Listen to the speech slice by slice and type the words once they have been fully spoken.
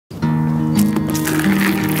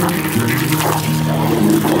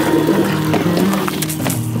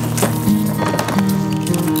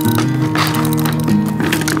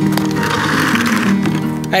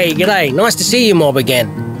Hey, g'day. Nice to see you, Mob, again.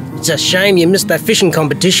 It's a shame you missed that fishing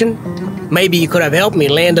competition. Maybe you could have helped me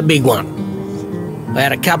land a big one. I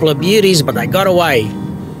had a couple of beauties, but they got away.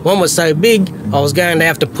 One was so big, I was going to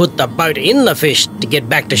have to put the boat in the fish to get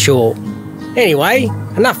back to shore. Anyway,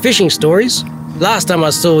 enough fishing stories. Last time I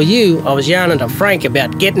saw you, I was yarning to Frank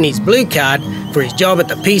about getting his blue card for his job at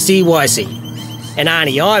the PCYC. And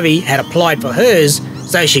Auntie Ivy had applied for hers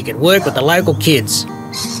so she could work with the local kids.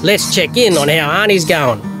 Let's check in on how Auntie's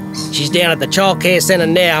going. She's down at the childcare centre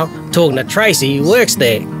now, talking to Tracy, who works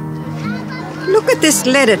there. Look at this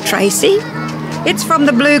letter, Tracy. It's from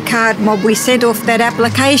the blue card mob we sent off that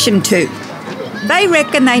application to. They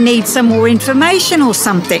reckon they need some more information or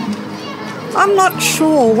something. I'm not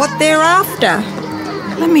sure what they're after.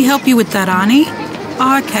 Let me help you with that, Arnie.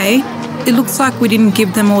 Okay, it looks like we didn't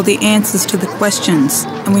give them all the answers to the questions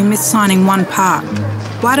and we missed signing one part.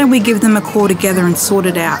 Why don't we give them a call together and sort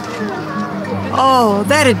it out? Oh,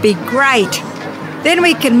 that'd be great. Then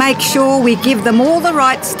we can make sure we give them all the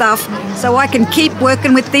right stuff so I can keep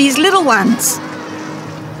working with these little ones.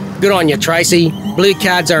 Good on you, Tracy. Blue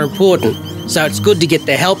cards are important, so it's good to get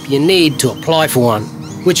the help you need to apply for one,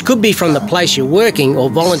 which could be from the place you're working or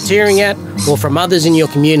volunteering at, or from others in your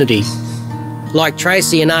community. Like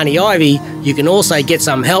Tracy and Auntie Ivy, you can also get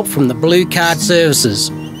some help from the Blue Card Services.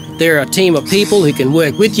 They're a team of people who can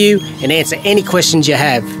work with you and answer any questions you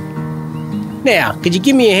have. Now, could you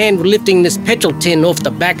give me a hand with lifting this petrol tin off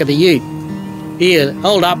the back of the ute? Here,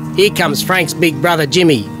 hold up. Here comes Frank's big brother,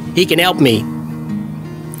 Jimmy. He can help me.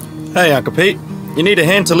 Hey, Uncle Pete. You need a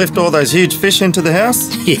hand to lift all those huge fish into the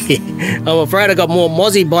house? I'm afraid I got more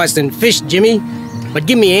mozzie bites than fish, Jimmy. But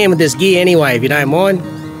give me a hand with this gear anyway, if you don't mind.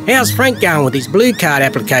 How's Frank going with his blue card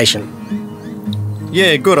application?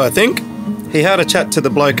 Yeah, good, I think. He had a chat to the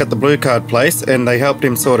bloke at the blue card place and they helped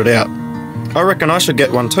him sort it out. I reckon I should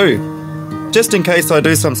get one too. Just in case I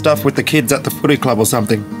do some stuff with the kids at the footy club or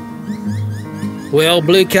something. Well,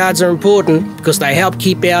 blue cards are important because they help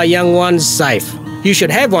keep our young ones safe. You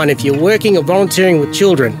should have one if you're working or volunteering with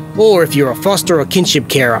children, or if you're a foster or kinship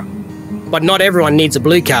carer. But not everyone needs a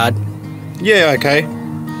blue card. Yeah, okay.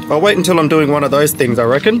 I'll wait until I'm doing one of those things, I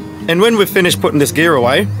reckon. And when we've finished putting this gear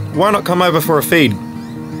away, why not come over for a feed?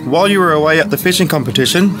 While you were away at the fishing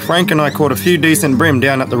competition, Frank and I caught a few decent bream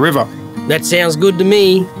down at the river. That sounds good to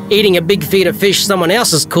me. Eating a big feed of fish someone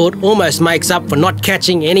else has caught almost makes up for not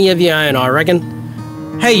catching any of your own, I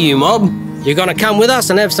reckon. Hey you mob, you gonna come with us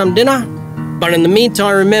and have some dinner? But in the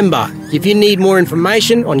meantime, remember, if you need more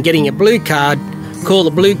information on getting a blue card, call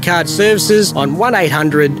the Blue Card Services on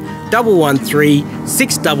 1800 113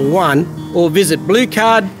 611 or visit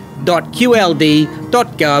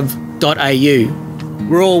bluecard.qld.gov.au.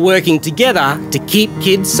 We're all working together to keep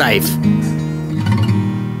kids safe.